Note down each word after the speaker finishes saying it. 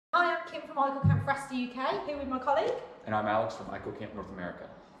Hi, I'm Kim from Eijkelkamp FRASTE UK, here with my colleague. And I'm Alex from Eijkelkamp North America.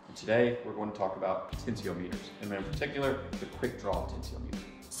 And today we're going to talk about tensiometers, and in particular, the quick draw tensiometer.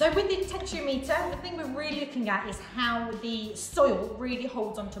 So with the tensiometer, the thing we're really looking at is how the soil really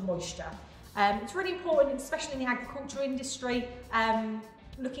holds onto moisture. It's really important, especially in the agriculture industry.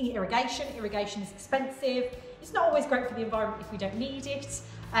 Looking at irrigation, irrigation is expensive. It's not always great for the environment if we don't need it.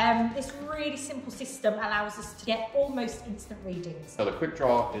 This really simple system allows us to get almost instant readings. So the quick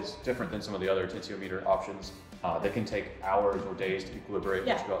draw is different than some of the other tensiometer options. They can take hours or days to equilibrate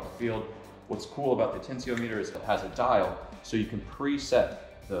once you go out in the field. What's cool about the tensiometer is it has a dial, so you can preset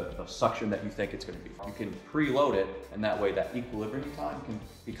the suction that you think it's going to be. You can preload it, and that way that equilibrium time can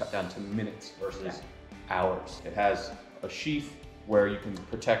be cut down to minutes versus hours. It has a sheath where you can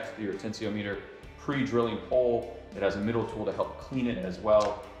protect your tensiometer, pre-drilling hole. It has a middle tool to help clean it as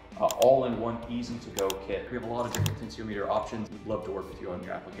well. All in one easy to go kit. We have a lot of different tensiometer options. We'd love to work with you on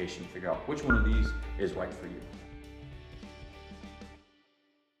your application to figure out which one of these is right for you.